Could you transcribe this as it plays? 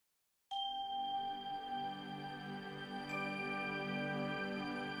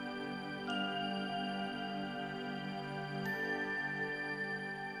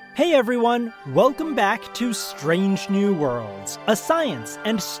Hey everyone, welcome back to Strange New Worlds, a science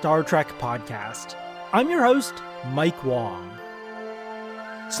and Star Trek podcast. I'm your host, Mike Wong.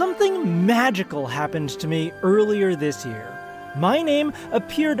 Something magical happened to me earlier this year. My name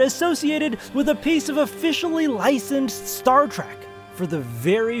appeared associated with a piece of officially licensed Star Trek for the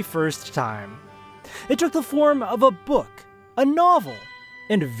very first time. It took the form of a book, a novel,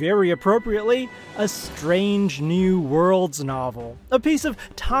 and very appropriately, a Strange New Worlds novel, a piece of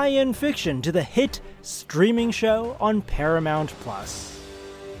tie-in fiction to the hit streaming show on Paramount+.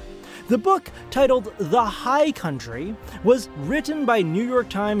 The book, titled The High Country, was written by New York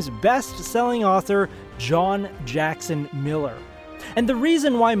Times best-selling author John Jackson Miller. And the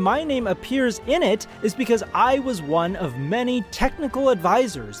reason why my name appears in it is because I was one of many technical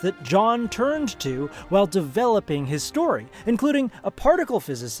advisors that John turned to while developing his story, including a particle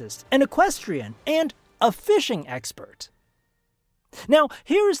physicist, an equestrian, and a fishing expert. Now,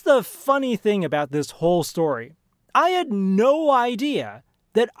 here's the funny thing about this whole story. I had no idea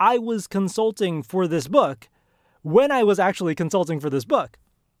that I was consulting for this book when I was actually consulting for this book.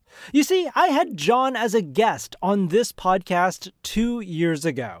 You see, I had John as a guest on this podcast 2 years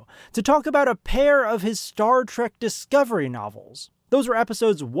ago to talk about a pair of his Star Trek Discovery novels. Those were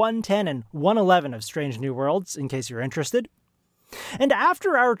episodes 110 and 111 of Strange New Worlds, in case you're interested. And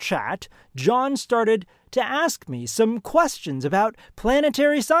after our chat, John started to ask me some questions about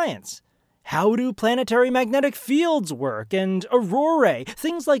planetary science. How do planetary magnetic fields work, and aurorae,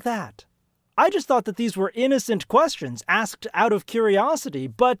 things like that. I just thought that these were innocent questions asked out of curiosity,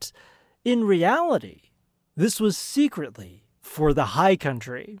 but in reality, this was secretly for the High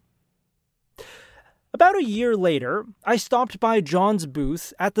Country. About a year later, I stopped by John's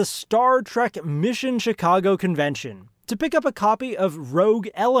booth at the Star Trek Mission Chicago convention to pick up a copy of Rogue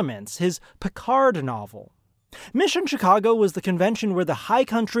Elements, his Picard novel. Mission Chicago was the convention where the High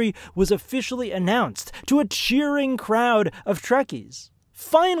Country was officially announced to a cheering crowd of Trekkies.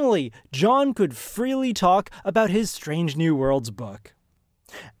 Finally, John could freely talk about his Strange New Worlds book.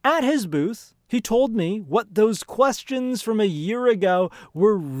 At his booth, he told me what those questions from a year ago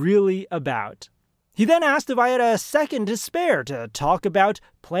were really about. He then asked if I had a second to spare to talk about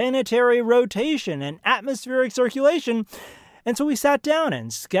planetary rotation and atmospheric circulation, and so we sat down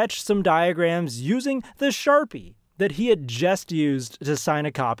and sketched some diagrams using the Sharpie that he had just used to sign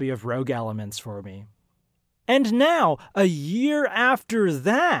a copy of Rogue Elements for me. And now, a year after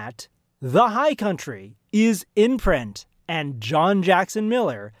that, The High Country is in print, and John Jackson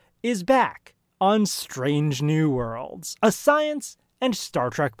Miller is back on Strange New Worlds, a science and Star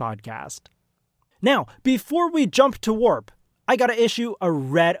Trek podcast. Now, before we jump to warp, I gotta issue a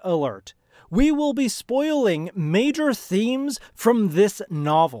red alert. We will be spoiling major themes from this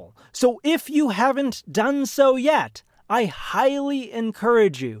novel, so if you haven't done so yet, I highly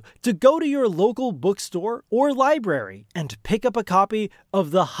encourage you to go to your local bookstore or library and pick up a copy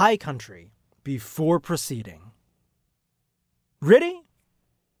of The High Country before proceeding. Ready?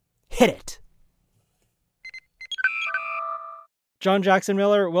 Hit it! John Jackson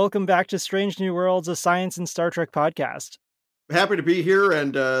Miller, welcome back to Strange New Worlds, a science and Star Trek podcast. Happy to be here,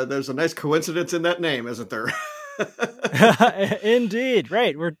 and there's a nice coincidence in that name, isn't there? Indeed.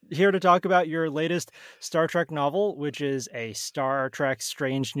 Right. We're here to talk about your latest Star Trek novel, which is a Star Trek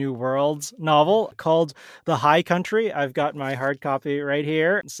Strange New Worlds novel called The High Country. I've got my hard copy right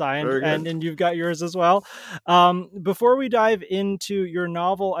here, signed, and you've got yours as well. Before we dive into your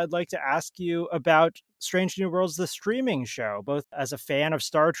novel, I'd like to ask you about Strange New Worlds, the streaming show. Both as a fan of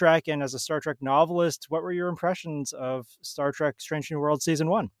Star Trek and as a Star Trek novelist, what were your impressions of Star Trek Strange New Worlds Season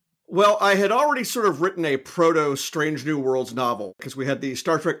 1? Well, I had already sort of written a proto-Strange New Worlds novel because we had the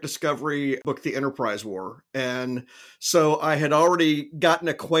Star Trek Discovery book, The Enterprise War. And so I had already gotten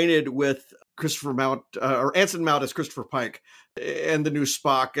acquainted with Christopher Mount, or Anson Mount as Christopher Pike, and the new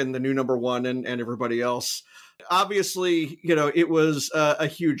Spock and the new Number One and everybody else. Obviously, it was a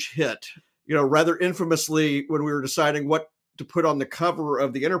huge hit. Rather infamously, when we were deciding what to put on the cover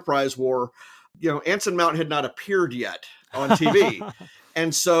of The Enterprise War, Anson Mount had not appeared yet on TV.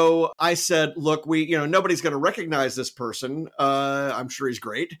 And so I said, look, nobody's going to recognize this person. I'm sure he's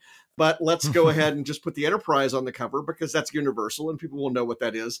great, but let's go ahead and just put the Enterprise on the cover because that's universal and people will know what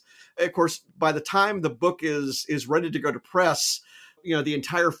that is. Of course, by the time the book is ready to go to press, the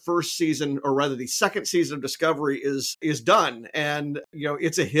entire first season, or rather the second season of Discovery is done. And,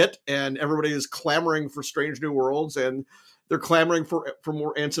 it's a hit and everybody is clamoring for Strange New Worlds and they're clamoring for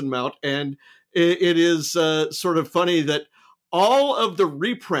more Anson Mount. And it is sort of funny that all of the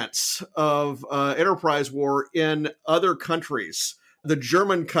reprints of Enterprise War in other countries, the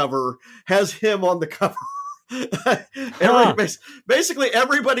German cover has him on the cover. Basically,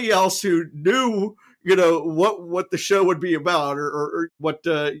 everybody else who knew, what the show would be about, or what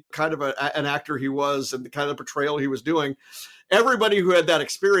kind of an actor he was, and the kind of portrayal he was doing, everybody who had that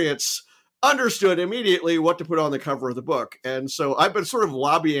experience understood immediately what to put on the cover of the book. And so I've been sort of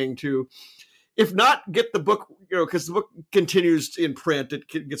lobbying to, if not get the book, because the book continues in print, it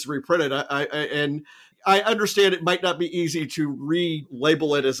gets reprinted. And I understand it might not be easy to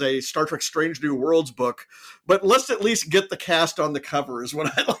relabel it as a Star Trek Strange New Worlds book, but let's at least get the cast on the cover is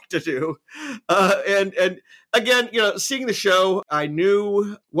what I like to do. And again, seeing the show, I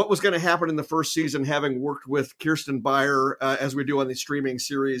knew what was going to happen in the first season, having worked with Kirsten Beyer, as we do on the streaming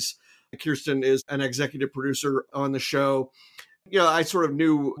series. Kirsten is an executive producer on the show. I sort of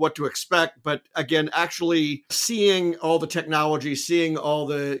knew what to expect, but again, actually seeing all the technology, seeing all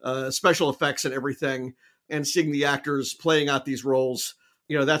the special effects and everything, and seeing the actors playing out these roles,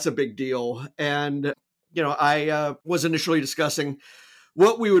 that's a big deal. And, I was initially discussing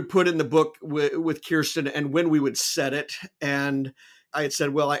what we would put in the book with Kirsten and when we would set it. And I had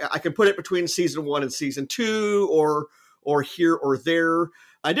said, well, I can put it between season 1 and season 2 or here or there.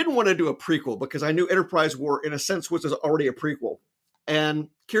 I didn't want to do a prequel because I knew Enterprise War, in a sense, was already a prequel. And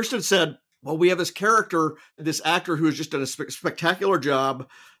Kirsten said, well, we have this character, this actor who has just done a spectacular job.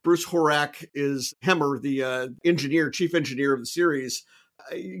 Bruce Horak is Hemmer, the chief engineer of the series.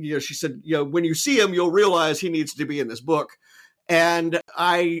 She said, when you see him, you'll realize he needs to be in this book. And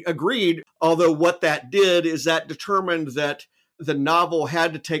I agreed, although what that did is that determined that the novel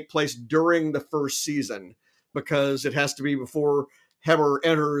had to take place during the first season, because it has to be before Hemmer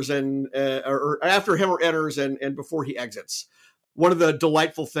enters or after Hemmer enters and before he exits. One of the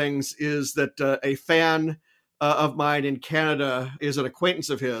delightful things is that a fan of mine in Canada is an acquaintance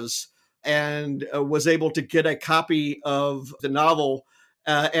of his and was able to get a copy of the novel.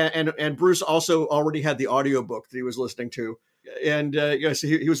 And Bruce also already had the audiobook that he was listening to. And so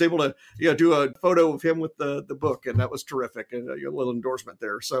he was able to do a photo of him with the book, and that was terrific, and a little endorsement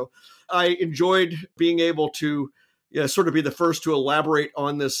there. So I enjoyed being able to sort of be the first to elaborate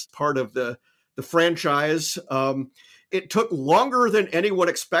on this part of the franchise. It took longer than anyone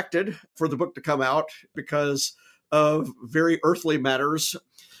expected for the book to come out because of very earthly matters.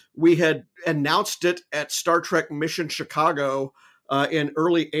 We had announced it at Star Trek Mission Chicago in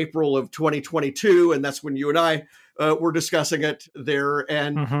early April of 2022, and that's when you and I were discussing it there.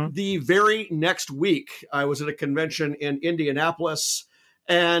 And the very next week, I was at a convention in Indianapolis,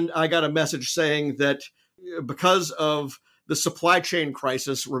 and I got a message saying that because of the supply chain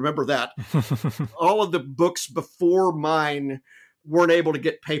crisis, remember that, all of the books before mine weren't able to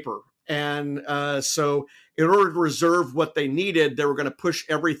get paper. And so in order to reserve what they needed, they were going to push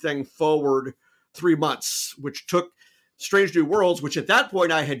everything forward 3 months, which took Strange New Worlds, which at that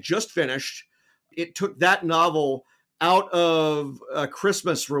point I had just finished. It took that novel out of a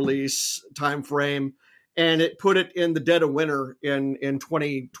Christmas release timeframe, and it put it in the dead of winter in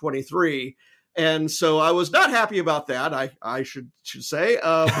 2023. And so I was not happy about that, I should say.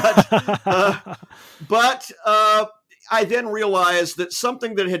 But I then realized that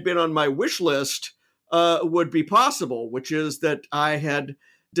something that had been on my wish list would be possible, which is that I had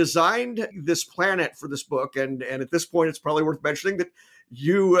designed this planet for this book. And at this point, it's probably worth mentioning that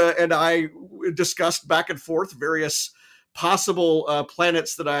you and I discussed back and forth various possible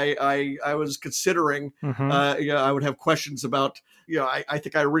planets that I was considering. I would have questions about, I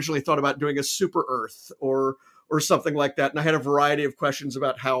think I originally thought about doing a super Earth or something like that. And I had a variety of questions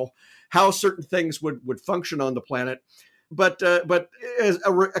about how certain things would function on the planet. But as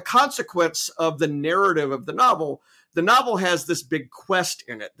a consequence of the narrative of the novel has this big quest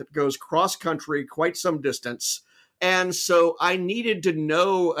in it that goes cross country quite some distance. And so I needed to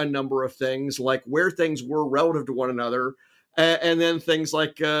know a number of things, like where things were relative to one another, and then things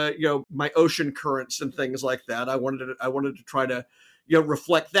like my ocean currents and things like that. I wanted to try to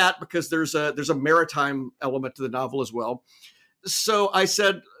reflect that, because there's a maritime element to the novel as well. So I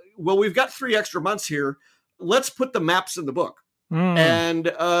said, well, we've got 3 extra months here. Let's put the maps in the book. And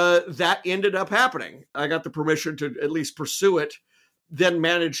that ended up happening. I got the permission to at least pursue it, then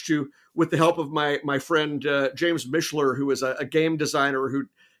managed to, with the help of my friend James Mishler, who is a game designer who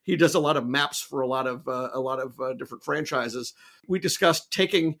he does a lot of maps for a lot of different franchises. We discussed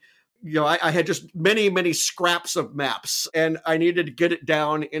taking, I had just many scraps of maps, and I needed to get it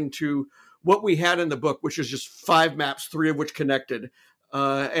down into what we had in the book, which is just 5 maps, 3 of which connected.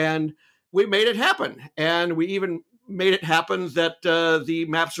 And we made it happen. And we even made it happen that the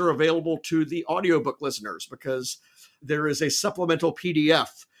maps are available to the audiobook listeners, because there is a supplemental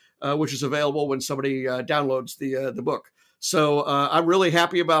PDF, which is available when somebody downloads the book. So I'm really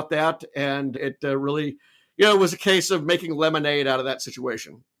happy about that. And it really, it was a case of making lemonade out of that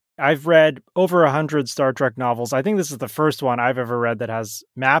situation. I've read over 100 Star Trek novels. I think this is the first one I've ever read that has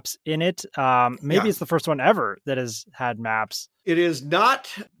maps in it. Maybe it's the first one ever that has had maps. It is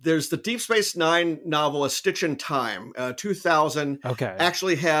not. There's the Deep Space Nine novel, A Stitch in Time, 2000. Okay.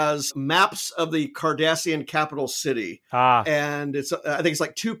 Actually has maps of the Cardassian capital city. And I think it's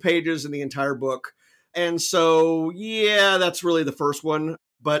like 2 pages in the entire book. And so, yeah, that's really the first one.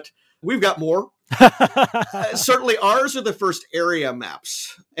 But we've got more. Certainly ours are the first area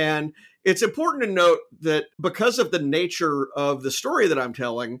maps. And it's important to note that because of the nature of the story that I'm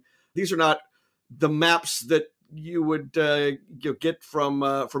telling, these are not the maps that you would get from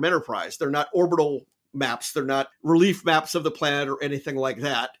Enterprise. They're not orbital maps. They're not relief maps of the planet or anything like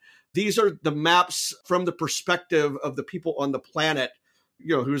that. These are the maps from the perspective of the people on the planet,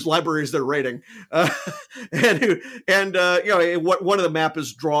 whose libraries they're raiding. One of the map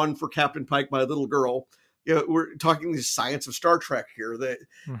is drawn for Captain Pike by a little girl. We're talking the science of Star Trek here.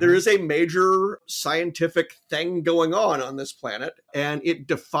 There is a major scientific thing going on this planet, and it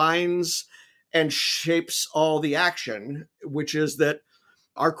defines and shapes all the action, which is that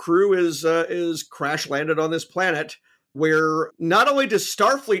our crew is crash landed on this planet where not only does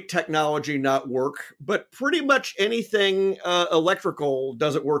Starfleet technology not work, but pretty much anything electrical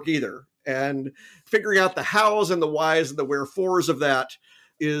doesn't work either. And figuring out the hows and the whys and the wherefores of that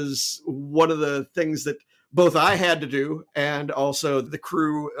is one of the things that both I had to do and also the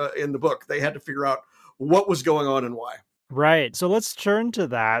crew in the book. They had to figure out what was going on and why. Right. So let's turn to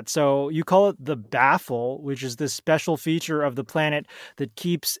that. So you call it the baffle, which is this special feature of the planet that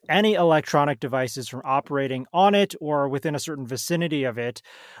keeps any electronic devices from operating on it or within a certain vicinity of it.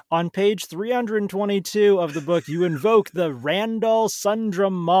 On page 322 of the book, you invoke the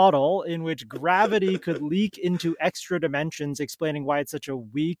Randall-Sundrum model in which gravity could leak into extra dimensions, explaining why it's such a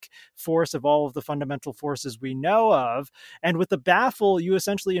weak force of all of the fundamental forces we know of. And with the baffle, you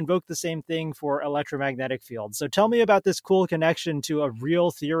essentially invoke the same thing for electromagnetic fields. So tell me about this cool connection to a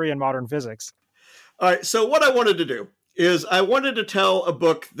real theory in modern physics. All right. So what I wanted to do is I wanted to tell a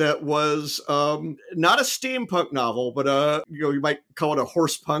book that was not a steampunk novel, but you might call it a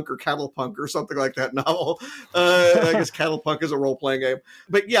horse punk or cattle punk or something like that novel. I guess cattle punk is a role-playing game.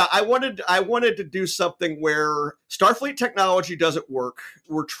 But yeah, I wanted to do something where Starfleet technology doesn't work.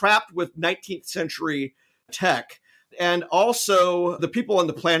 We're trapped with 19th century tech. And also the people on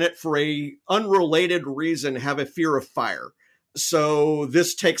the planet, for a unrelated reason, have a fear of fire. So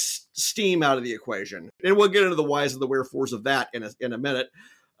this takes steam out of the equation. And we'll get into the whys and the wherefores of that in a minute.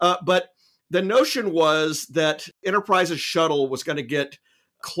 But the notion was that Enterprise's shuttle was going to get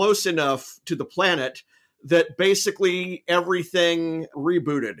close enough to the planet that basically everything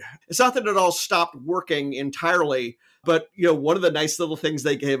rebooted. It's not that it all stopped working entirely, but one of the nice little things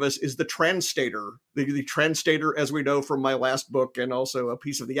they gave us is the translator. The translator, as we know from my last book and also a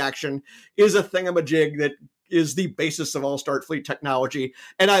piece of the action, is a thingamajig that is the basis of all Starfleet technology.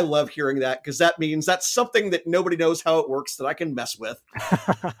 And I love hearing that because that means that's something that nobody knows how it works that I can mess with.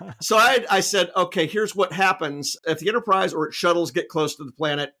 So I said, okay, here's what happens if the Enterprise or its shuttles get close to the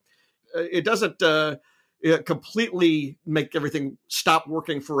planet. It doesn't completely make everything stop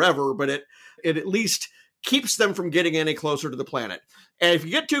working forever, but it at least keeps them from getting any closer to the planet. And if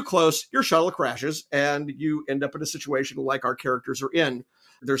you get too close, your shuttle crashes and you end up in a situation like our characters are in.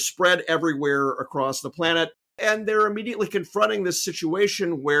 They're spread everywhere across the planet, and they're immediately confronting this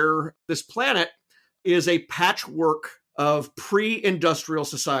situation where this planet is a patchwork of pre-industrial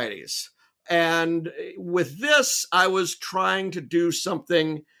societies. And with this, I was trying to do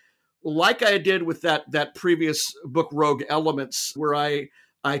something like I did with that previous book, Rogue Elements, where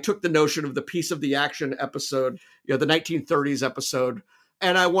I took the notion of the piece of the action episode, the 1930s episode,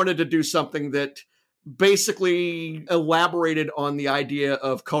 and I wanted to do something that basically elaborated on the idea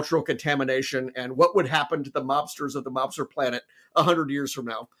of cultural contamination and what would happen to the mobsters of the mobster planet 100 years from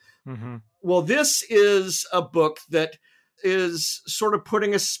now. Mm-hmm. Well, this is a book that is sort of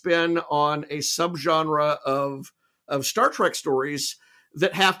putting a spin on a subgenre of Star Trek stories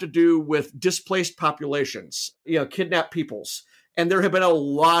that have to do with displaced populations, kidnapped peoples. And there have been a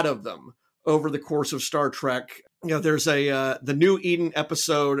lot of them over the course of Star Trek. There's the New Eden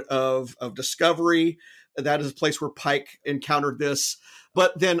episode of Discovery. That is a place where Pike encountered this.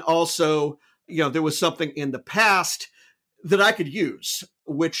 But then also, there was something in the past that I could use,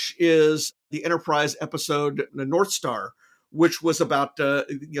 which is the Enterprise episode, The North Star, which was about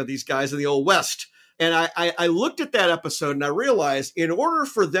these guys in the Old West. And I looked at that episode and I realized in order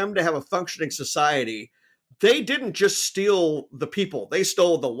for them to have a functioning society, they didn't just steal the people. They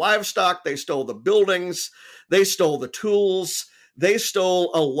stole the livestock. They stole the buildings. They stole the tools. They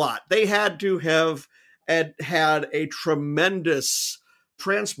stole a lot. They had to have had a tremendous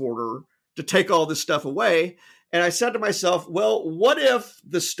transporter to take all this stuff away. And I said to myself, well, what if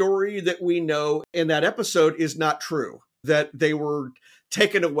the story that we know in that episode is not true? That they were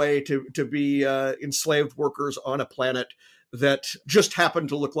taken away to be enslaved workers on a planet that just happened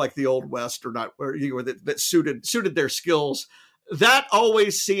to look like the Old West, or not, or that suited their skills. That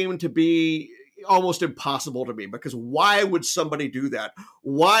always seemed to be almost impossible to me, because why would somebody do that?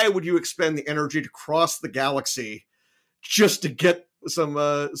 Why would you expend the energy to cross the galaxy just to get some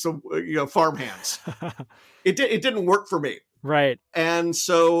farmhands? It didn't work for me. Right. And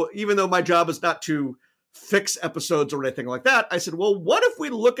so even though my job is not to fix episodes or anything like that, I said, well, what if we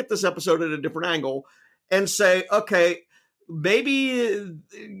look at this episode at a different angle and say, okay, maybe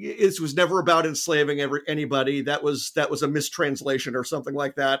it was never about enslaving anybody. That was a mistranslation or something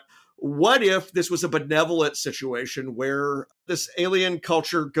like that. What if this was a benevolent situation where this alien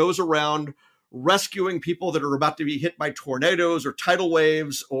culture goes around rescuing people that are about to be hit by tornadoes or tidal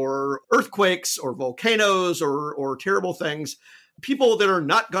waves or earthquakes or volcanoes or terrible things, people that are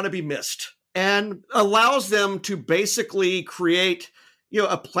not going to be missed, and allows them to basically create,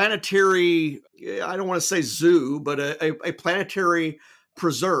 a planetary, I don't want to say zoo, but a planetary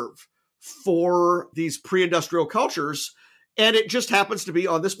preserve for these pre-industrial cultures. And it just happens to be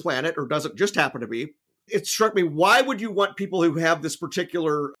on this planet, or doesn't just happen to be. It struck me, why would you want people who have this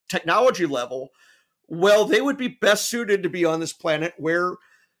particular technology level? Well, they would be best suited to be on this planet where,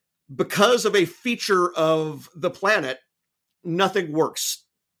 because of a feature of the planet, nothing works.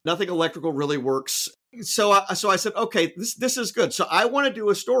 Nothing electrical really works. So I said, okay, this is good. So I want to do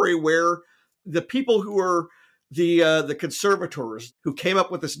a story where the people who are the conservators who came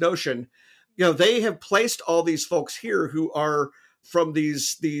up with this notion, they have placed all these folks here who are from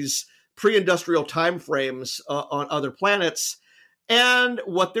these pre-industrial time frames on other planets. And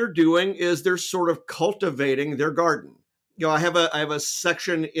what they're doing is they're sort of cultivating their garden. I have a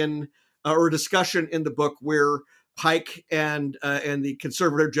section or a discussion in the book where Pike and the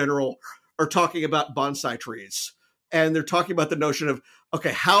conservator general are talking about bonsai trees. And they're talking about the notion of,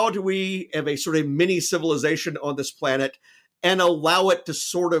 okay, how do we have a sort of mini civilization on this planet and allow it to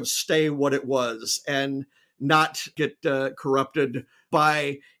sort of stay what it was and not get corrupted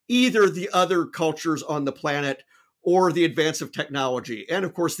by either the other cultures on the planet or the advance of technology? And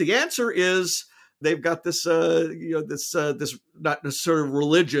of course, the answer is they've got this, this not necessarily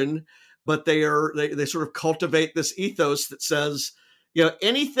religion, but they sort of cultivate this ethos that says,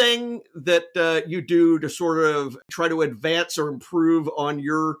 anything that you do to sort of try to advance or improve on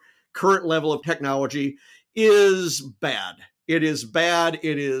your current level of technology is bad. It is bad.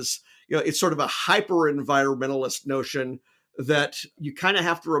 It is, it's sort of a hyper environmentalist notion that you kind of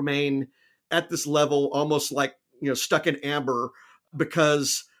have to remain at this level, almost like, stuck in amber,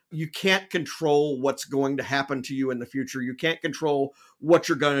 because you can't control what's going to happen to you in the future. You can't control what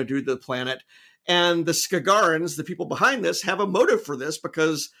you're going to do to the planet. And the Skagarans, the people behind this, have a motive for this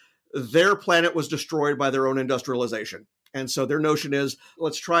because their planet was destroyed by their own industrialization. And so their notion is,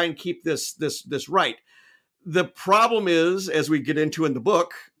 let's try and keep this right. The problem is, as we get into in the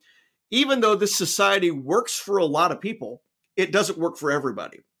book, even though this society works for a lot of people, it doesn't work for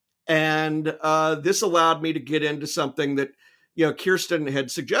everybody. And this allowed me to get into something that, Kirsten had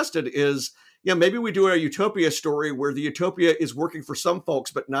suggested is, maybe we do a utopia story where the utopia is working for some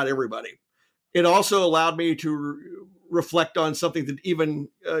folks, but not everybody. It also allowed me to reflect on something that even,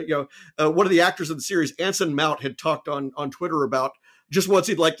 one of the actors of the series, Anson Mount, had talked on Twitter about. Just once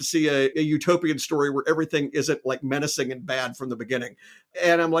he'd like to see a utopian story where everything isn't like menacing and bad from the beginning.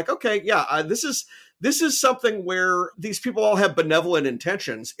 And I'm like, okay, yeah, this is something where these people all have benevolent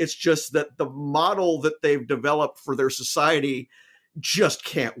intentions. It's just that the model that they've developed for their society just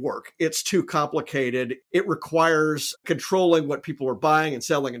can't work. It's too complicated. It requires controlling what people are buying and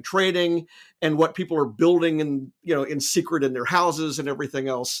selling and trading, and what people are building and, in secret in their houses and everything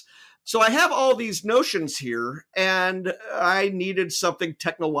else. So I have all these notions here, and I needed something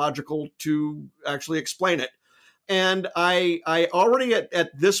technological to actually explain it. And I already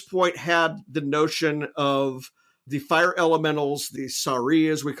at this point had the notion of the fire elementals, the Sari,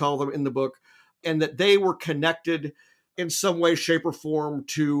 as we call them in the book, and that they were connected in some way, shape, or form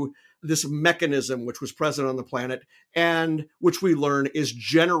to this mechanism which was present on the planet and which we learn is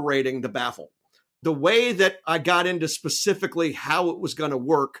generating the baffle. The way that I got into specifically how it was going to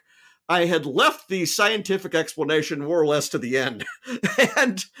work, I had left the scientific explanation more or less to the end.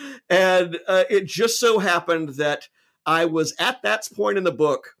 and it just so happened that I was at that point in the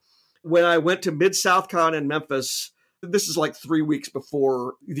book when I went to Mid-South-Con in Memphis. This is like 3 weeks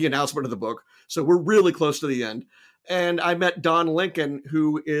before the announcement of the book, so we're really close to the end. And I met Don Lincoln,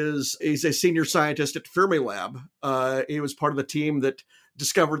 he's a senior scientist at Fermilab. He was part of the team that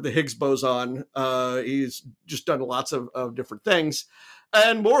discovered the Higgs boson. He's just done lots of different things.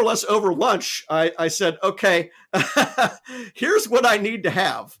 And more or less over lunch, I said, okay, here's what I need to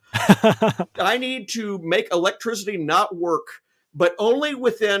have. I need to make electricity not work, but only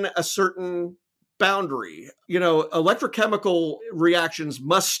within a certain boundary. Electrochemical reactions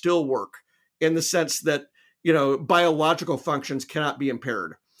must still work in the sense that, biological functions cannot be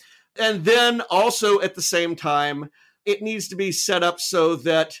impaired. And then also at the same time, it needs to be set up so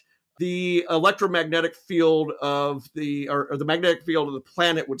that the electromagnetic field or the magnetic field of the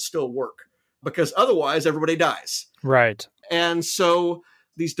planet would still work, because otherwise everybody dies. Right. And so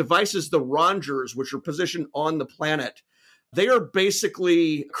these devices, the Rongers, which are positioned on the planet, they are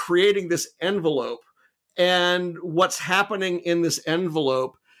basically creating this envelope. And what's happening in this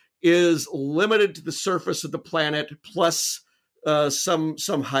envelope is limited to the surface of the planet plus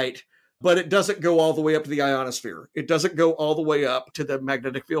some height. But it doesn't go all the way up to the ionosphere. It doesn't go all the way up to the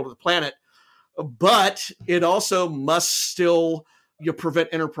magnetic field of the planet. But it also must still prevent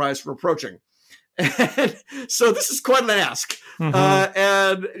Enterprise from approaching. And so this is quite an ask. Mm-hmm.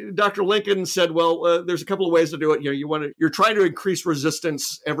 And Dr. Lincoln said, well, there's a couple of ways to do it. You're trying to increase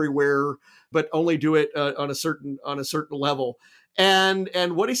resistance everywhere, but only do it on a certain level.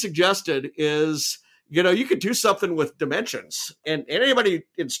 And what he suggested is, you could do something with dimensions. And anybody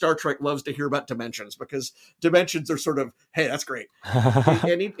in Star Trek loves to hear about dimensions, because dimensions are sort of, hey, that's great.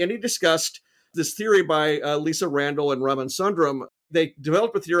 and he discussed this theory by Lisa Randall and Raman Sundram. They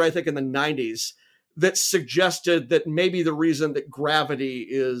developed a theory, I think, in the 90s that suggested that maybe the reason that gravity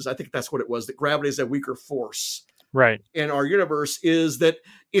is, I think that's what it was, that gravity is a weaker force right in our universe, is that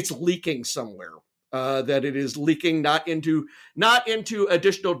it's leaking somewhere. That it is leaking not into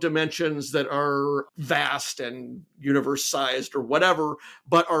additional dimensions that are vast and universe-sized or whatever,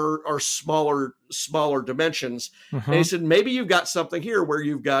 but are smaller dimensions. Mm-hmm. And he said, maybe you've got something here where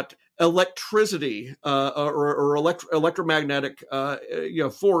you've got electricity or electromagnetic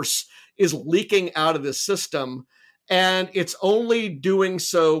force is leaking out of the system, and it's only doing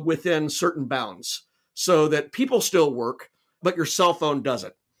so within certain bounds, so that people still work, but your cell phone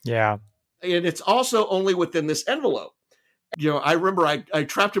doesn't. Yeah. And it's also only within this envelope. I remember I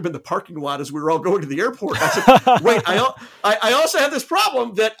trapped him in the parking lot as we were all going to the airport. I said, wait, I also have this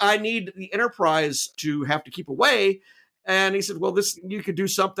problem that I need the Enterprise to have to keep away. And he said, well, you could do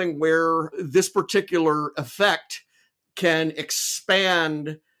something where this particular effect can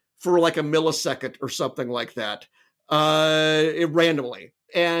expand for like a millisecond or something like that, randomly,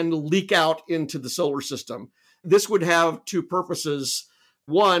 and leak out into the solar system. This would have two purposes.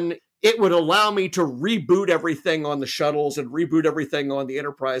 One, it would allow me to reboot everything on the shuttles and reboot everything on the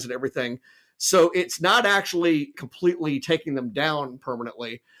Enterprise and everything. So it's not actually completely taking them down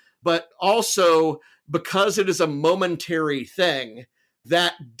permanently, but also because it is a momentary thing,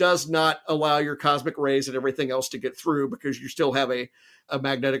 that does not allow your cosmic rays and everything else to get through, because you still have a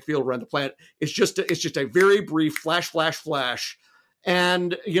magnetic field around the planet. It's just a very brief flash.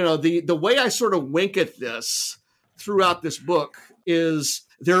 And, the way I sort of wink at this throughout this book is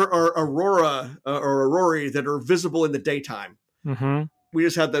there are aurorae that are visible in the daytime. Mm-hmm. We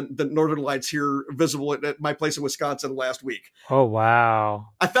just had the Northern Lights here visible at my place in Wisconsin last week. Oh, wow.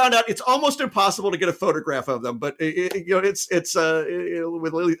 I found out it's almost impossible to get a photograph of them, but it's at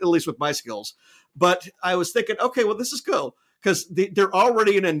least with my skills. But I was thinking, okay, well, this is cool, because they're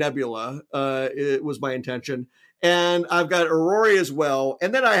already in a nebula. It was my intention. And I've got aurorae as well.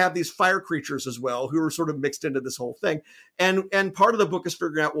 And then I have these fire creatures as well, who are sort of mixed into this whole thing. And part of the book is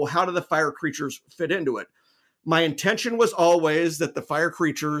figuring out, well, how do the fire creatures fit into it? My intention was always that the fire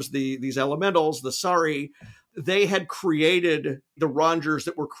creatures, these elementals, the Sari, they had created the Rongers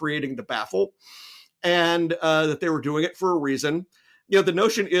that were creating the baffle, and that they were doing it for a reason. The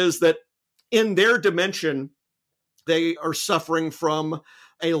notion is that in their dimension, they are suffering from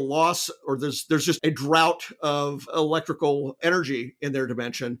a loss, or there's just a drought of electrical energy in their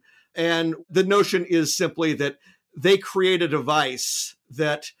dimension. And the notion is simply that they create a device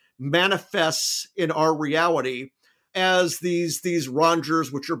that manifests in our reality as these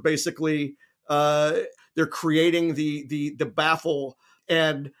Rongers, which are basically they're creating the baffle,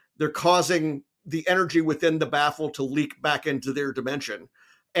 and they're causing the energy within the baffle to leak back into their dimension.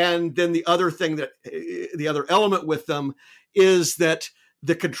 And then the other element with them is that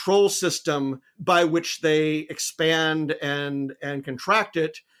the control system by which they expand and contract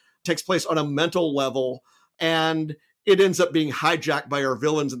it takes place on a mental level, and it ends up being hijacked by our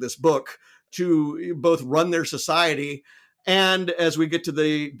villains in this book to both run their society, and as we get to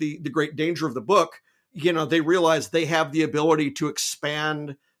the great danger of the book, they realize they have the ability to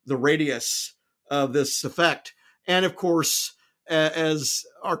expand the radius of this effect. And of course, as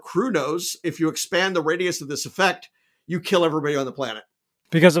our crew knows, if you expand the radius of this effect, you kill everybody on the planet.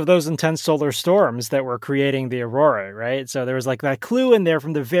 Because of those intense solar storms that were creating the aurora, right? So there was like that clue in there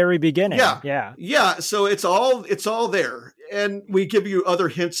from the very beginning. Yeah. So it's all there. And we give you other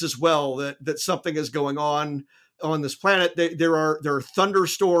hints as well that something is going on this planet. There are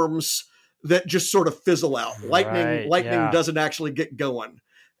thunderstorms that just sort of fizzle out. Lightning doesn't actually get going.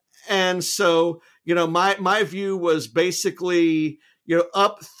 And so, my view was basically,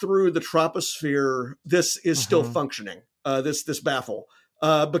 up through the troposphere, this is still functioning, this baffle.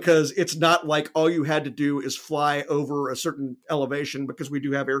 Because it's not like all you had to do is fly over a certain elevation, because we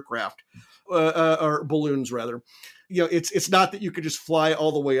do have aircraft or balloons rather. It's not that you could just fly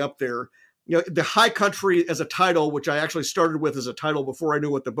all the way up there. The High Country as a title, which I actually started with as a title before I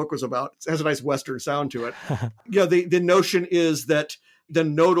knew what the book was about, it has a nice Western sound to it. The notion is that the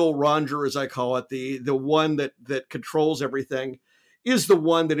nodal ranger, as I call it, the one that controls everything, is the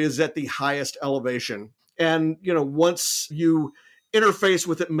one that is at the highest elevation. And once you interface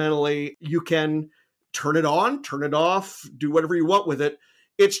with it mentally, you can turn it on, turn it off, do whatever you want with it.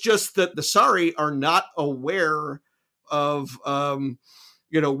 It's just that the Sari are not aware of,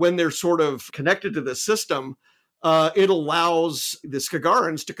 when they're sort of connected to the system, it allows the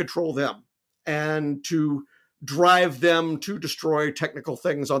Skagarans to control them and to drive them to destroy technical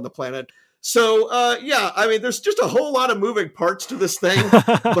things on the planet. So, there's just a whole lot of moving parts to this thing,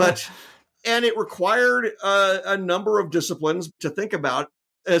 and it required a number of disciplines to think about.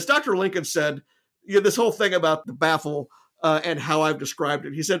 As Dr. Lincoln said, this whole thing about the baffle and how I've described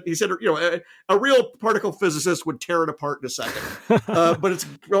it. He said, a real particle physicist would tear it apart in a second, but it's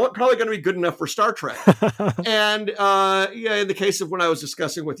probably going to be good enough for Star Trek. And in the case of when I was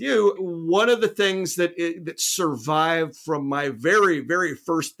discussing with you, one of the things that survived from my very, very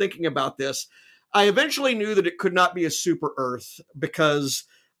first thinking about this, I eventually knew that it could not be a super Earth, because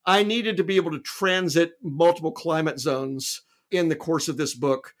I needed to be able to transit multiple climate zones in the course of this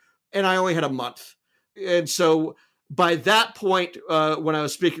book, and I only had a month. And so by that point, when I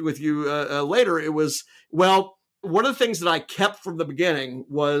was speaking with you later, it was, one of the things that I kept from the beginning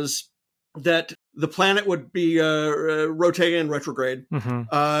was that the planet would be rotating in retrograde,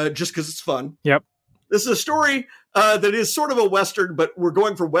 just because it's fun. Yep. This is a story that is sort of a Western, but we're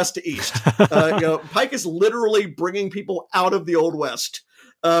going from west to east. Pike is literally bringing people out of the Old West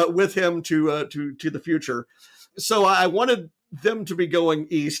with him to the future. So I wanted them to be going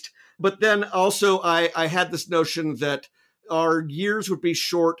east, but then also I had this notion that our years would be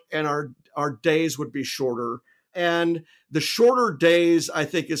short and our days would be shorter. And the shorter days, I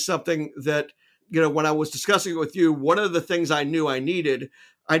think, is something that, when I was discussing it with you, one of the things I knew I needed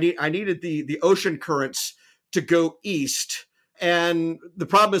the ocean currents to go east. And the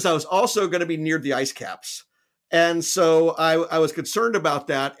problem is I was also going to be near the ice caps. And so I was concerned about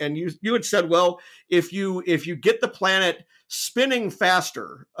that. And you had said, well, if you get the planet spinning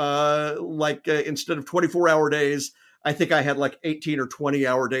faster, instead of 24-hour days, I think I had like 18 or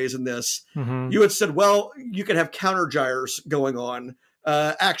 20-hour days in this. You had said, well, you could have counter gyres going on,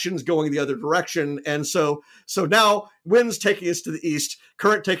 actions going the other direction. And so now winds taking us to the east,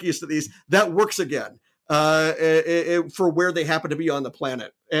 current taking us to the east, that works again. For where they happen to be on the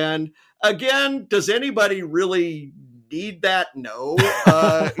planet. And again, does anybody really need that? No.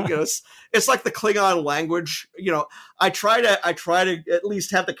 It's like the Klingon language. I try to at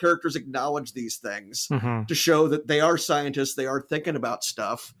least have the characters acknowledge these things to show that they are scientists, they are thinking about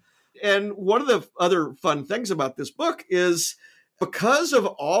stuff. And one of the other fun things about this book is, because of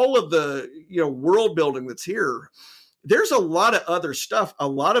all of the world building that's here, there's a lot of other stuff, a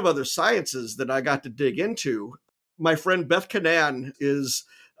lot of other sciences that I got to dig into. My friend Beth Kanan is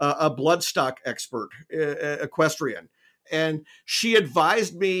a bloodstock expert, equestrian. And she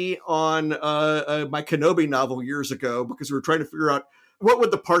advised me on my Kenobi novel years ago, because we were trying to figure out what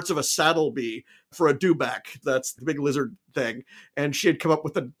would the parts of a saddle be for a dewback. That's the big lizard thing. And she had come up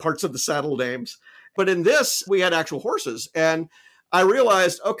with the parts of the saddle names. But in this, we had actual horses. And I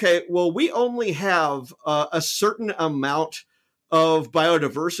realized, okay, well, we only have a certain amount of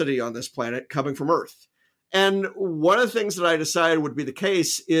biodiversity on this planet coming from Earth. And one of the things that I decided would be the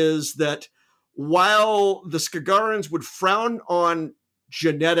case is that while the Skagarans would frown on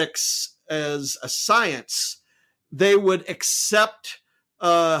genetics as a science, they would accept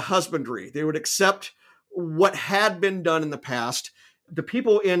husbandry. They would accept what had been done in the past. The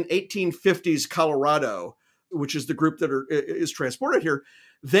people in 1850s Colorado, which is the group that is transported here,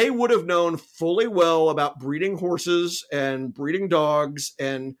 they would have known fully well about breeding horses and breeding dogs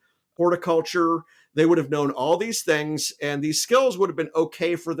and horticulture. They would have known all these things, and these skills would have been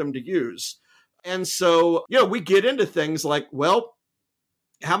okay for them to use. And so, we get into things like, well,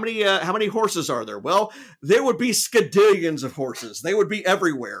 how many horses are there? Well, there would be skadillions of horses. They would be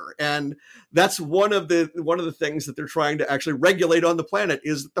everywhere. And that's one of the things that they're trying to actually regulate on the planet,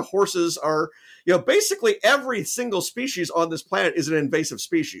 is that the horses are, basically every single species on this planet is an invasive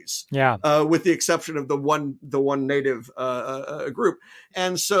species. Yeah. With the exception of the one native group.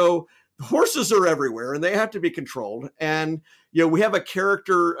 And so horses are everywhere and they have to be controlled. And, we have a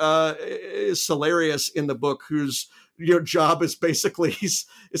character, Salarius, in the book, whose job is basically,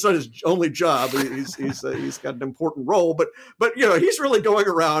 it's not his only job. He's got an important role, but he's really going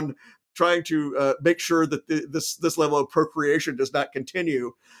around trying to make sure that this level of procreation does not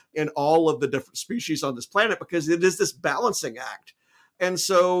continue in all of the different species on this planet, because it is this balancing act. And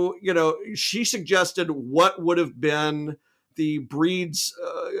so, she suggested what would have been the breeds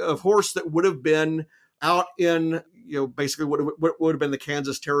of horse that would have been out in, basically what would have been the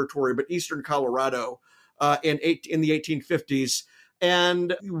Kansas Territory, but eastern Colorado, in the 1850s,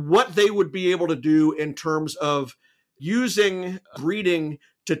 and what they would be able to do in terms of using breeding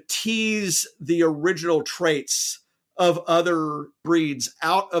to tease the original traits of other breeds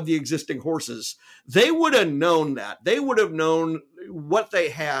out of the existing horses. They would have known that. They would have known what they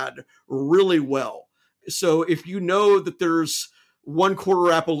had really well. So if you know that there's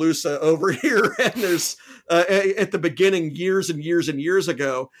 1/4 Appaloosa over here, and there's at the beginning, years and years and years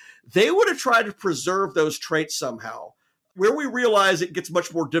ago, they would have tried to preserve those traits somehow. Where we realize it gets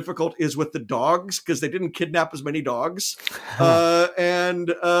much more difficult is with the dogs, because they didn't kidnap as many dogs. And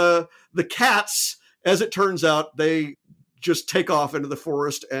the cats, as it turns out, they just take off into the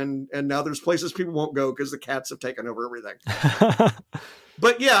forest, and now there's places people won't go because the cats have taken over everything.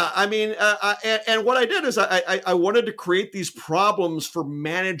 But yeah, I mean, and what I did is I wanted to create these problems for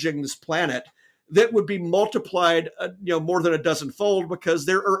managing this planet that would be multiplied, more than a dozen-fold, because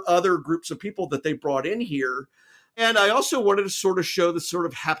there are other groups of people that they brought in here. And I also wanted to sort of show the sort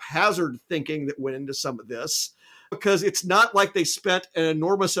of haphazard thinking that went into some of this, because it's not like they spent an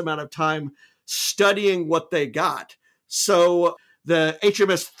enormous amount of time studying what they got. So the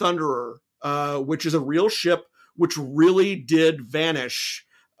HMS Thunderer, which is a real ship, which really did vanish,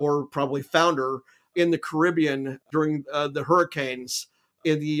 or probably founder, in the Caribbean during the hurricanes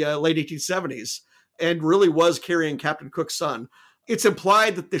in the late 1870s, and really was carrying Captain Cook's son. It's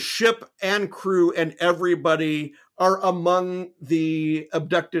implied that the ship and crew and everybody are among the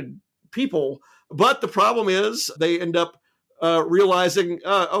abducted people. But the problem is they end up realizing,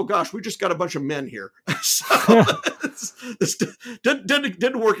 oh gosh, we just got a bunch of men here. So this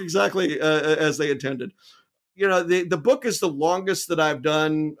didn't work exactly as they intended. The book is the longest that I've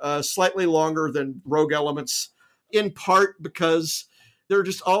done, slightly longer than Rogue Elements, in part because there are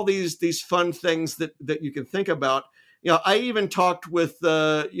just all these fun things that you can think about. I even talked with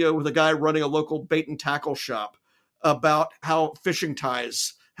with a guy running a local bait and tackle shop about how fishing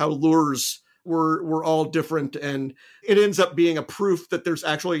ties, how lures were all different, and it ends up being a proof that there's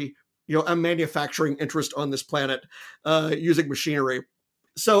actually a manufacturing interest on this planet using machinery.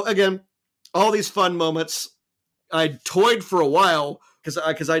 So again, all these fun moments. I toyed for a while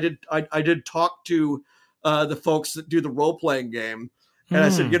because I did talk to the folks that do the role playing game, and I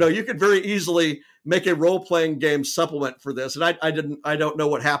said, you could very easily make a role playing game supplement for this. And I don't know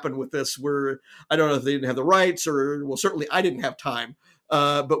what happened with this. I don't know if they didn't have the rights, or certainly I didn't have time,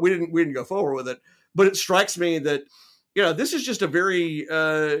 but we didn't go forward with it. But it strikes me that this is just a very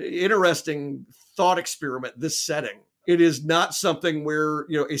interesting thought experiment. This setting. It is not something where,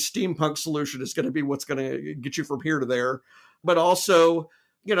 a steampunk solution is going to be what's going to get you from here to there, but also,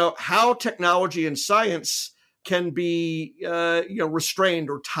 how technology and science can be, restrained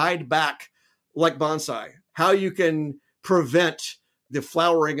or tied back like bonsai, how you can prevent the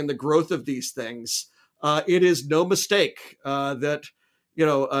flowering and the growth of these things. It is no mistake that,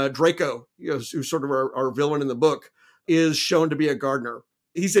 Draco, who's sort of our villain in the book, is shown to be a gardener.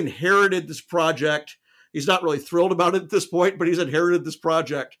 He's inherited this project. He's not really thrilled about it at this point, but he's inherited this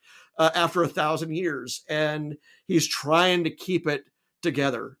project after 1,000 years, and he's trying to keep it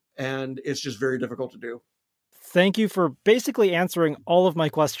together. And it's just very difficult to do. Thank you for basically answering all of my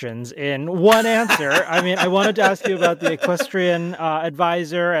questions in one answer. I mean, I wanted to ask you about the equestrian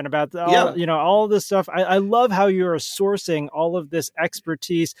advisor and about all this stuff. I love how you're sourcing all of this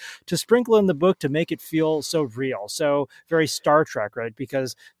expertise to sprinkle in the book to make it feel so real, so very Star Trek, right?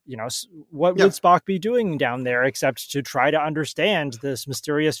 Because what would Spock be doing down there except to try to understand this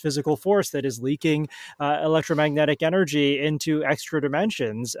mysterious physical force that is leaking electromagnetic energy into extra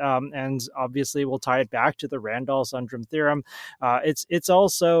dimensions? And obviously we'll tie it back to the Rand Randall-Sundrum theorem. It's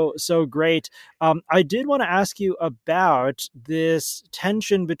also so great. I did want to ask you about this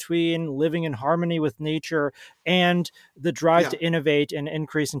tension between living in harmony with nature and the drive to innovate and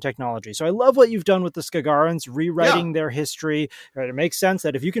increase in technology. So I love what you've done with the Skagarans, rewriting their history. Right? It makes sense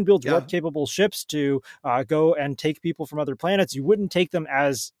that if you can build warp-capable ships to go and take people from other planets, you wouldn't take them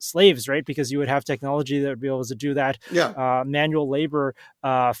as slaves, right? Because you would have technology that would be able to do that manual labor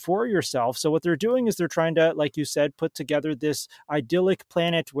for yourself. So what they're doing is they're trying to, like you said, put together this idyllic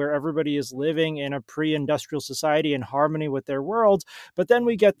planet where everybody is living in a pre-industrial society in harmony with their world. But then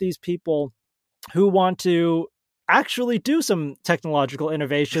we get these people who want to actually do some technological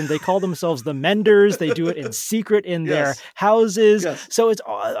innovation. They call themselves the Menders. They do it in secret in their houses. So it's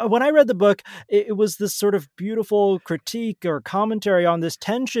when I read the book, it was this sort of beautiful critique or commentary on this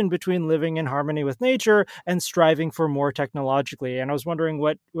tension between living in harmony with nature and striving for more technologically. And I was wondering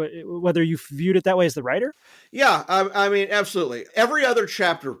whether you viewed it that way as the writer? Yeah, I mean, absolutely. Every other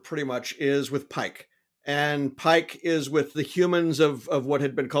chapter pretty much is with Pike. And Pike is with the humans of what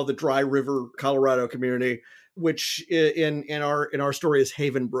had been called the Dry River, Colorado community, which in our story is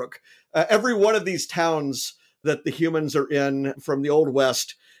Havenbrook. Every one of these towns that the humans are in from the Old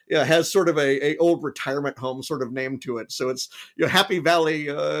West has sort of a old retirement home sort of name to it. So it's Happy Valley,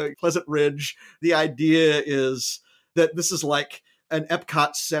 Pleasant Ridge. The idea is that this is like an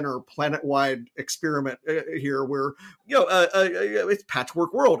Epcot Center planet-wide experiment here where, it's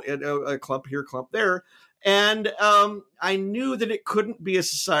patchwork world, a clump here, clump there. And I knew that it couldn't be a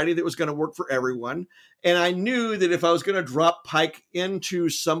society that was going to work for everyone. And I knew that if I was going to drop Pike into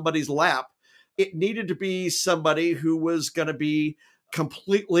somebody's lap, it needed to be somebody who was going to be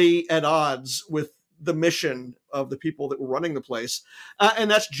completely at odds with the mission of the people that were running the place. And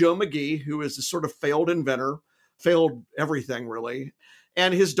that's Joe McGee, who is this sort of failed inventor, failed everything really.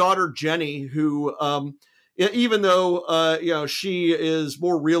 And his daughter, Jenny, who, even though, she is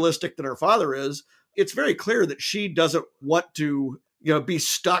more realistic than her father is, it's very clear that she doesn't want to, be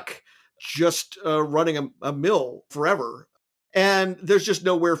stuck just running a mill forever. And there's just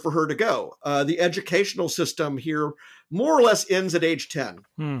nowhere for her to go. The educational system here more or less ends at age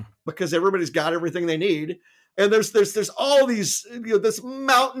 10 because everybody's got everything they need. And there's all these, this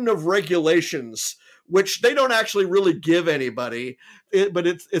mountain of regulations, which they don't actually really give anybody, but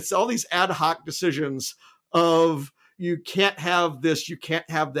it's all these ad hoc decisions of you can't have this, you can't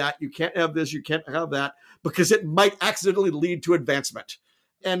have that, you can't have this, you can't have that, because it might accidentally lead to advancement.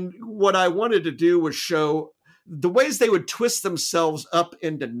 And what I wanted to do was show the ways they would twist themselves up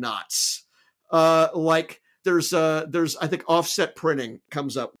into knots. Like there's I think offset printing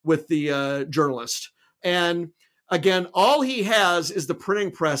comes up with the journalist. And again, all he has is the printing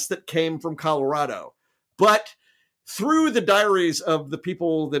press that came from Colorado. But through the diaries of the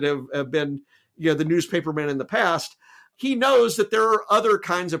people that have been, the newspapermen in the past, he knows that there are other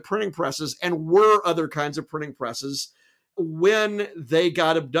kinds of printing presses and were other kinds of printing presses when they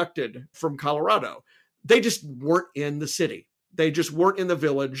got abducted from Colorado. They just weren't in the city. They just weren't in the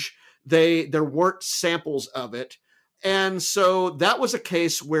village. There weren't samples of it. And so that was a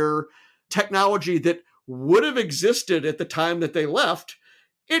case where technology that would have existed at the time that they left,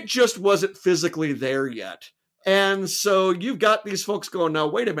 it just wasn't physically there yet. And so you've got these folks going, now,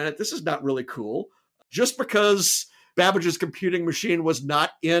 wait a minute, this is not really cool. Just because Babbage's computing machine was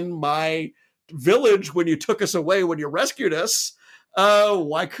not in my village when you took us away, when you rescued us,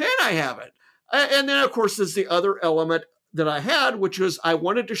 why can't I have it? And then, of course, there's the other element that I had, which was I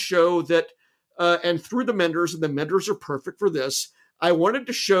wanted to show that, and through the Menders, and the Menders are perfect for this, I wanted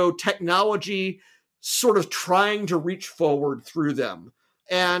to show technology sort of trying to reach forward through them.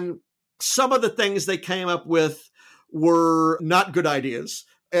 And some of the things they came up with were not good ideas.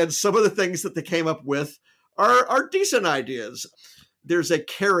 And some of the things that they came up with are decent ideas. There's a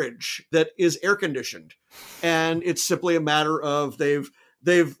carriage that is air conditioned, and it's simply a matter of they've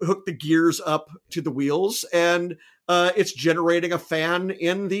hooked the gears up to the wheels, and it's generating a fan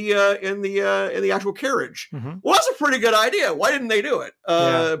in the actual carriage. Mm-hmm. Well, that's a pretty good idea. Why didn't they do it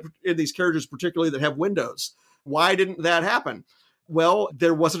in these carriages, particularly that have windows? Why didn't that happen? Well,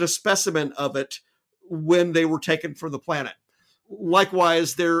 there wasn't a specimen of it when they were taken from the planet.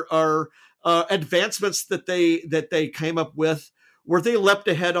 Likewise, there are advancements that they came up with where they leapt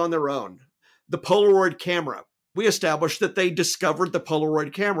ahead on their own. The Polaroid camera. We established that they discovered the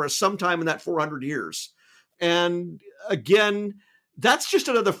Polaroid camera sometime in that 400 years. And again, that's just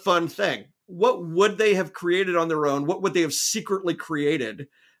another fun thing. What would they have created on their own? What would they have secretly created?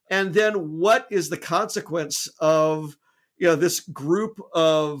 And then what is the consequence of this group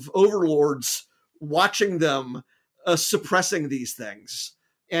of overlords watching them suppressing these things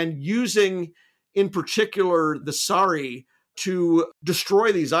and using in particular the Sari, to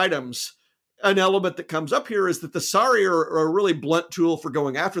destroy these items. An element that comes up here is that the Sari are a really blunt tool for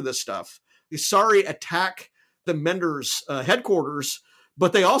going after this stuff. The Sari attack the Menders' headquarters,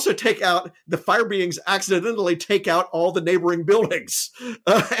 but they also take out, the fire beings accidentally take out all the neighboring buildings.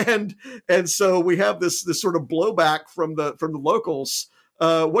 And so we have this sort of blowback from the locals.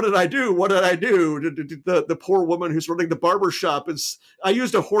 What did I do? What did I do? The poor woman who's running the barber shop I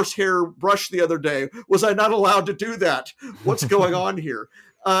used a horsehair brush the other day. Was I not allowed to do that? What's going on here?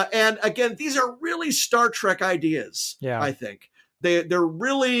 And again, these are really Star Trek ideas, I think. They're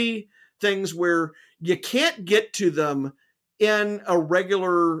really things where you can't get to them in a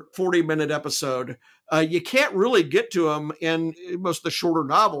regular 40-minute episode. You can't really get to them in most of the shorter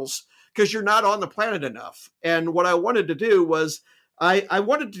novels because you're not on the planet enough. And what I wanted to do was I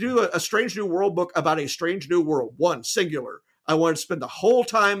wanted to do a Strange New World book about a strange new world, one singular. I wanted to spend the whole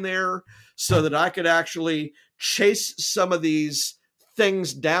time there so that I could actually chase some of these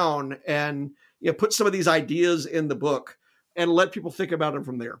things down and put some of these ideas in the book and let people think about them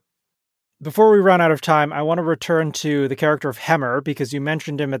from there. Before we run out of time, I want to return to the character of Hemmer, because you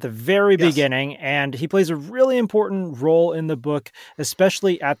mentioned him at the very beginning, and he plays a really important role in the book,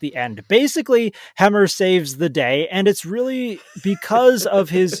 especially at the end. Basically, Hemmer saves the day, and it's really because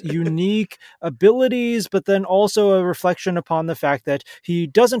of his unique abilities, but then also a reflection upon the fact that he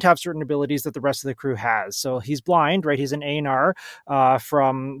doesn't have certain abilities that the rest of the crew has. So he's blind, right? He's an Aenar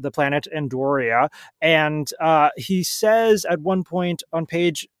from the planet Andoria, and he says at one point on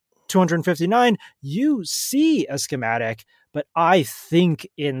page 259, you see a schematic, but I think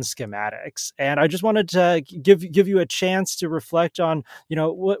in schematics. And I just wanted to give you a chance to reflect on,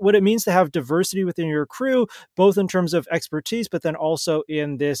 what it means to have diversity within your crew, both in terms of expertise, but then also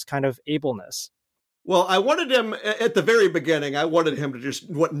in this kind of ableness. Well, I wanted him at the very beginning. I wanted him to just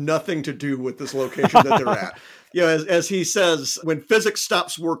want nothing to do with this location that they're at. As he says, when physics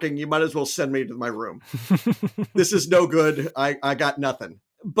stops working, you might as well send me to my room. This is no good. I got nothing.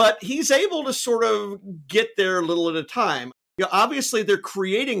 But he's able to sort of get there a little at a time. Obviously, they're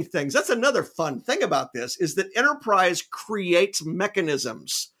creating things. That's another fun thing about this, is that Enterprise creates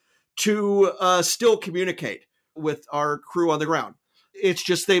mechanisms to still communicate with our crew on the ground. It's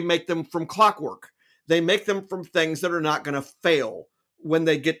just they make them from clockwork. They make them from things that are not going to fail when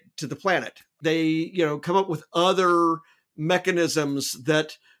they get to the planet. They, come up with other mechanisms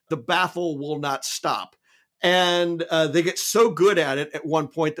that the baffle will not stop. And they get so good at it at one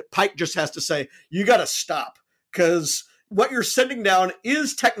point that Pike just has to say, you got to stop, because what you're sending down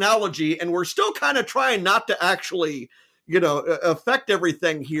is technology, and we're still kind of trying not to actually, affect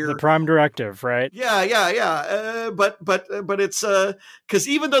everything here. The Prime Directive, right? Yeah. But it's because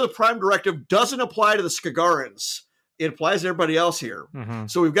even though the Prime Directive doesn't apply to the Skagarans, it applies to everybody else here. Mm-hmm.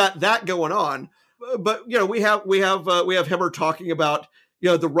 So we've got that going on. But we have Hemmer talking about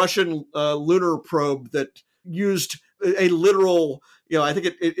the Russian lunar probe that used a literal, I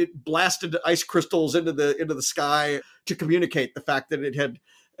think it blasted ice crystals into the sky to communicate the fact that it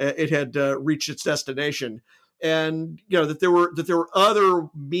had reached its destination, and that there were other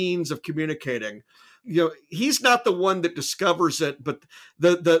means of communicating. He's not the one that discovers it, but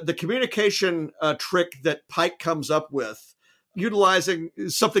the communication trick that Pike comes up with, utilizing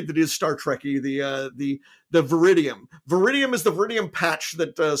something that is Star Trek-y, the Viridium. Viridium is the Viridium patch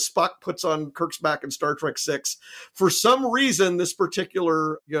that Spock puts on Kirk's back in Star Trek VI. For some reason, this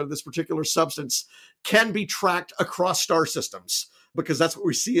particular substance can be tracked across star systems, because that's what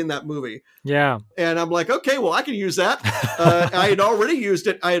we see in that movie. Yeah. And I'm like, okay, well, I can use that. I had already used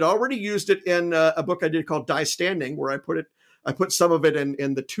it. In a book I did called Die Standing, where I put some of it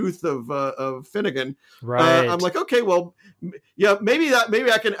in the tooth of Finnegan. Right. I'm like, okay, well, yeah, maybe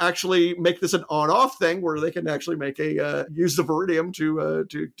I can actually make this an on-off thing where they can actually use the Viridium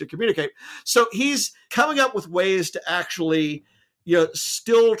to communicate. So he's coming up with ways to actually,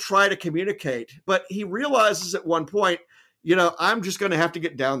 still try to communicate. But he realizes at one point, I'm just going to have to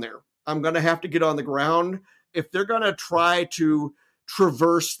get down there. I'm going to have to get on the ground. If they're going to try to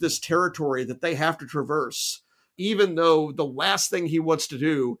traverse this territory that they have to traverse, even though the last thing he wants to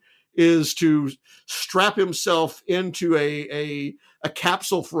do is to strap himself into a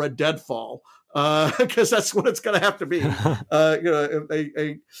capsule for a deadfall, because that's what it's going to have to be,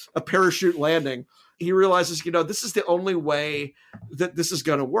 a parachute landing. He realizes, this is the only way that this is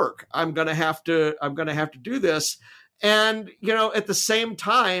going to work. I'm going to have to do this. And, at the same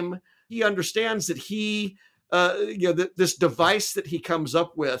time, he understands that this device that he comes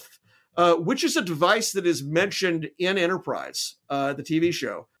up with, which is a device that is mentioned in Enterprise, the TV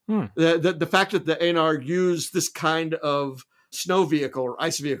show. The fact that the Aenar use this kind of snow vehicle or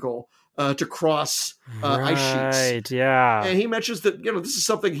ice vehicle to cross ice sheets. Right, yeah. And he mentions that, this is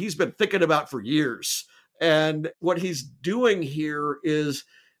something he's been thinking about for years. And what he's doing here is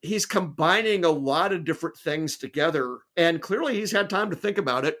he's combining a lot of different things together. And clearly he's had time to think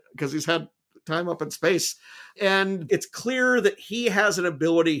about it because he's had time up in space. And it's clear that he has an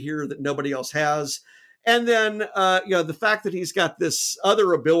ability here that nobody else has. And then, the fact that he's got this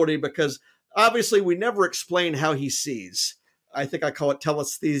other ability, because obviously we never explain how he sees. I think I call it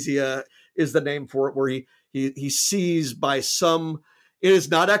telesthesia is the name for it, where he sees by some, it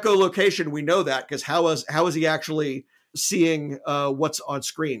is not echolocation. We know that because how is he actually seeing what's on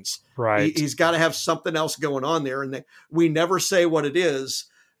screens? Right. He's got to have something else going on there. And we never say what it is,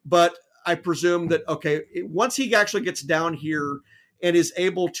 but I presume that, okay, once he actually gets down here and is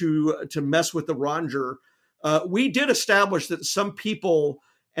able to mess with the Ranger, we did establish that some people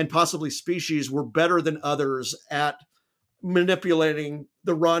and possibly species were better than others at manipulating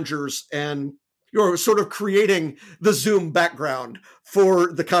the Rangers and sort of creating the Zoom background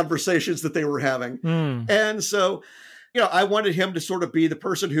for the conversations that they were having. And so, I wanted him to sort of be the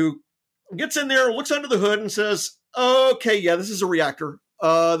person who gets in there, looks under the hood and says, okay, yeah, this is a reactor.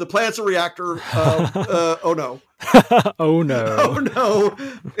 The planet's a reactor. Oh no. Oh no. Oh no.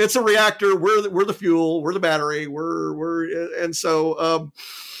 It's a reactor. We're the fuel. We're the battery. And so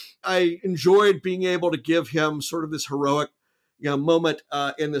I enjoyed being able to give him sort of this heroic, moment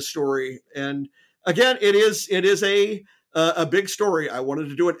in the story. And again, it is a big story. I wanted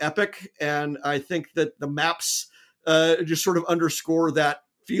to do an epic, and I think that the maps just sort of underscore that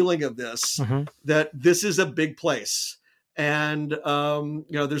feeling of this, that this is a big place. And,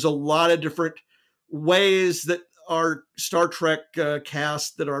 there's a lot of different ways that our Star Trek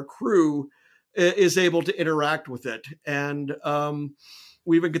cast, that our crew is able to interact with it. And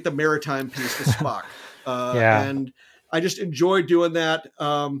we even get the maritime piece with Spock. And I just enjoy doing that.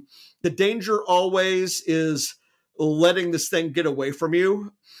 The danger always is letting this thing get away from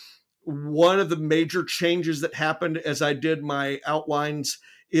you. One of the major changes that happened as I did my outlines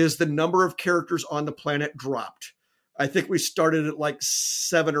is the number of characters on the planet dropped. I think we started at like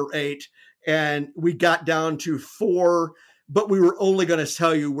 7 or 8 and we got down to 4, but we were only going to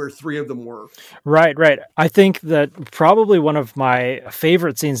tell you where 3 of them were. Right. I think that probably one of my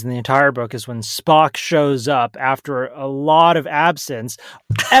favorite scenes in the entire book is when Spock shows up after a lot of absence,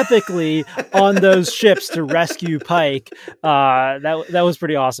 epically on those ships to rescue Pike. That was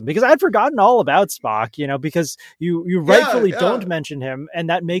pretty awesome because I'd forgotten all about Spock, because you rightfully don't mention him, and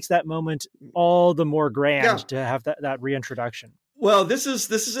that makes that moment all the more grand to have that reintroduction. Well, this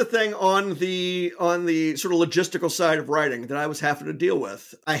is a thing on the sort of logistical side of writing that I was having to deal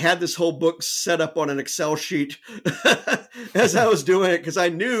with. I had this whole book set up on an Excel sheet as I was doing it because I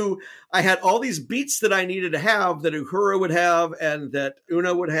knew I had all these beats that I needed to have, that Uhura would have, and that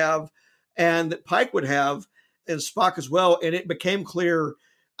Una would have, and that Pike would have, and Spock as well. And it became clear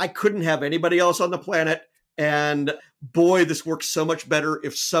I couldn't have anybody else on the planet. And boy, this works so much better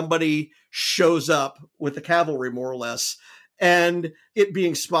if somebody shows up with the cavalry, more or less. And it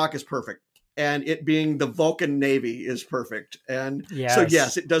being Spock is perfect. And it being the Vulcan Navy is perfect. And so,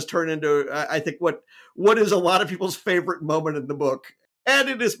 yes, it does turn into, I think, what is a lot of people's favorite moment in the book. And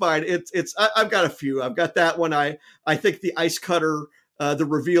it is mine. I've got a few. I've got that one. I think the ice cutter, the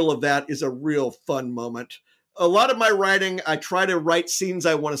reveal of that is a real fun moment. A lot of my writing, I try to write scenes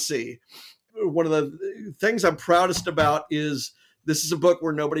I want to see. One of the things I'm proudest about is this is a book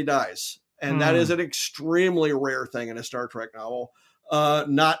where nobody dies. And that is an extremely rare thing in a Star Trek novel.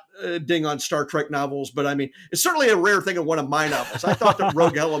 Not ding on Star Trek novels, but I mean, it's certainly a rare thing in one of my novels. I thought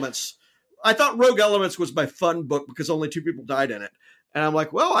Rogue Elements was my fun book because only 2 people died in it. And I'm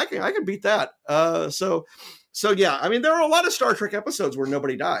like, well, I can beat that. So yeah, I mean, there are a lot of Star Trek episodes where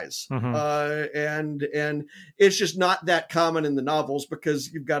nobody dies. And it's just not that common in the novels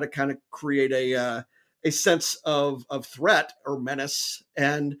because you've got to kind of create a sense of threat or menace.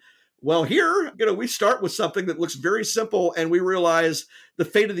 And well, here, we start with something that looks very simple and we realize the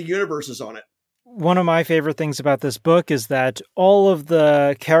fate of the universe is on it. One of my favorite things about this book is that all of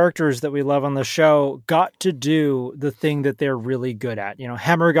the characters that we love on the show got to do the thing that they're really good at.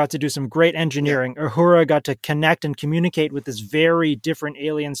 Hemmer got to do some great engineering. Yeah. Uhura got to connect and communicate with this very different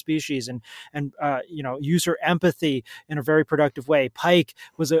alien species and use her empathy in a very productive way. Pike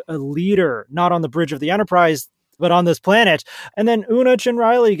was a leader, not on the bridge of the Enterprise, but on this planet. And then Una Chin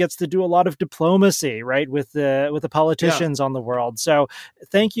Riley gets to do a lot of diplomacy, right, with the politicians on the world. So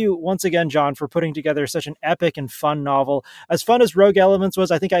thank you once again, John, for putting together such an epic and fun novel. As fun as Rogue Elements was,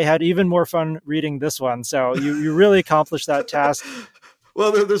 I think I had even more fun reading this one. So you really accomplished that task.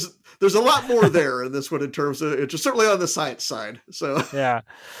 Well, there's a lot more there in this one in terms of it's certainly on the science side. So yeah,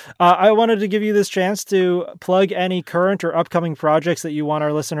 I wanted to give you this chance to plug any current or upcoming projects that you want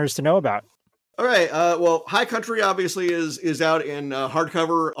our listeners to know about. All right. Well, High Country obviously is out in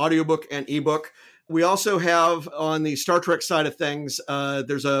hardcover, audiobook, and ebook. We also have on the Star Trek side of things,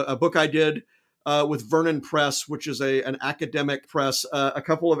 there's a book I did with Vernon Press, which is an academic press. A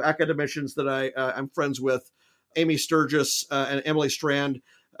couple of academicians that I'm friends with, Amy Sturgis and Emily Strand,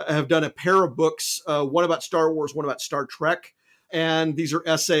 have done a pair of books, one about Star Wars, one about Star Trek. And these are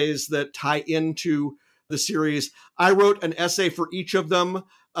essays that tie into the series. I wrote an essay for each of them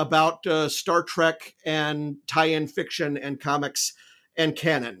about Star Trek and tie-in fiction and comics and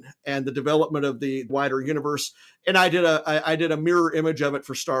canon and the development of the wider universe. And I did a mirror image of it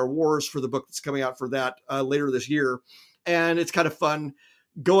for Star Wars for the book that's coming out for that later this year. And it's kind of fun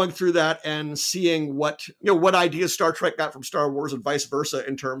going through that and seeing what ideas Star Trek got from Star Wars and vice versa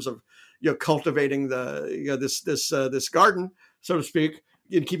in terms of cultivating this garden, so to speak,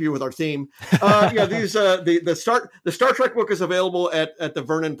 in keeping with our theme. The Star Trek book is available at the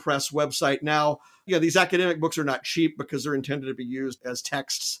Vernon Press website now. These academic books are not cheap because they're intended to be used as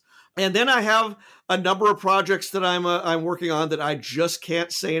texts. And then I have a number of projects that I'm working on that I just can't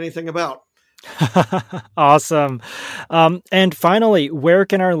say anything about. Awesome. And finally, where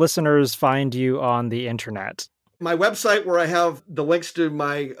can our listeners find you on the internet? My website, where I have the links to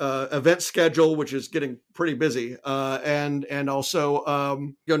my event schedule, which is getting pretty busy, and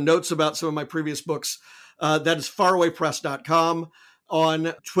also notes about some of my previous books. That is farawaypress.com.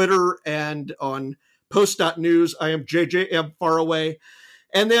 On Twitter and on post.news, I am JJM Faraway.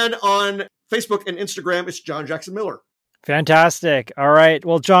 And then on Facebook and Instagram, it's John Jackson Miller. Fantastic. All right.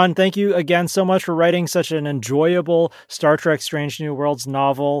 Well, John, thank you again so much for writing such an enjoyable Star Trek Strange New Worlds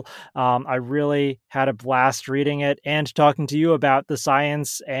novel. I really had a blast reading it and talking to you about the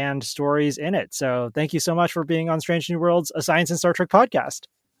science and stories in it. So thank you so much for being on Strange New Worlds, a science and Star Trek podcast.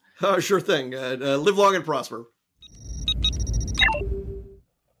 Oh, sure thing. Live long and prosper.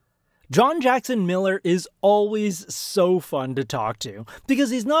 John Jackson Miller is always so fun to talk to because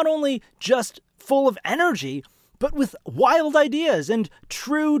he's not only just full of energy, but with wild ideas and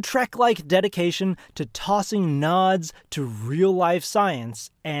true Trek-like dedication to tossing nods to real-life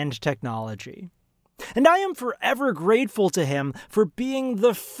science and technology. And I am forever grateful to him for being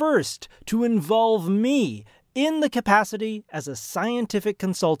the first to involve me in the capacity as a scientific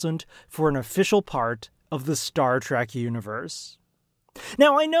consultant for an official part of the Star Trek universe.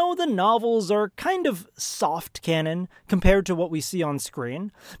 Now, I know the novels are kind of soft canon compared to what we see on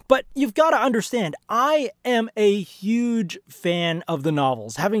screen, but you've got to understand, I am a huge fan of the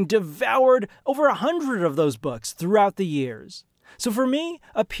novels, having devoured over 100 of those books throughout the years. So for me,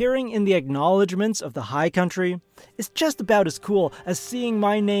 appearing in the acknowledgments of the High Country is just about as cool as seeing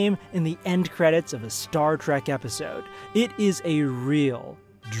my name in the end credits of a Star Trek episode. It is a real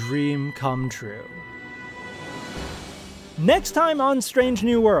dream come true. Next time on Strange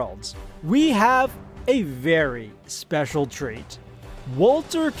New Worlds, we have a very special treat.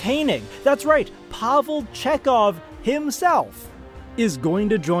 Walter Koenig, that's right, Pavel Chekhov himself, is going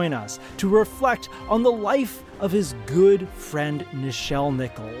to join us to reflect on the life of his good friend Nichelle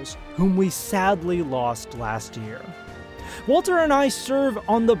Nichols, whom we sadly lost last year. Walter and I serve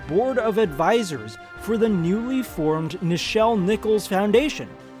on the board of advisors for the newly formed Nichelle Nichols Foundation,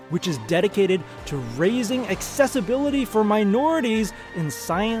 which is dedicated to raising accessibility for minorities in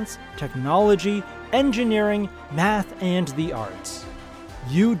science, technology, engineering, math, and the arts.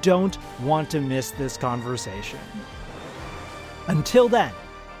 You don't want to miss this conversation. Until then,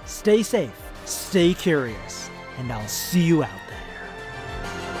 stay safe, stay curious, and I'll see you out there.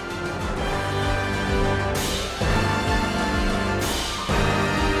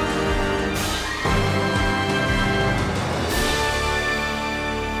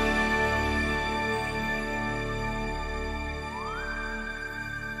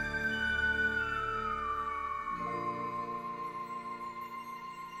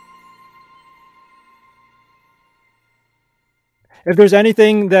 If there's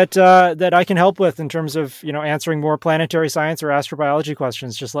anything that I can help with in terms of, answering more planetary science or astrobiology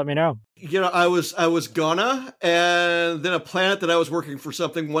questions, just let me know. I was gonna, and then a planet that I was working for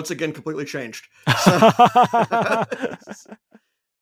something once again completely changed. So.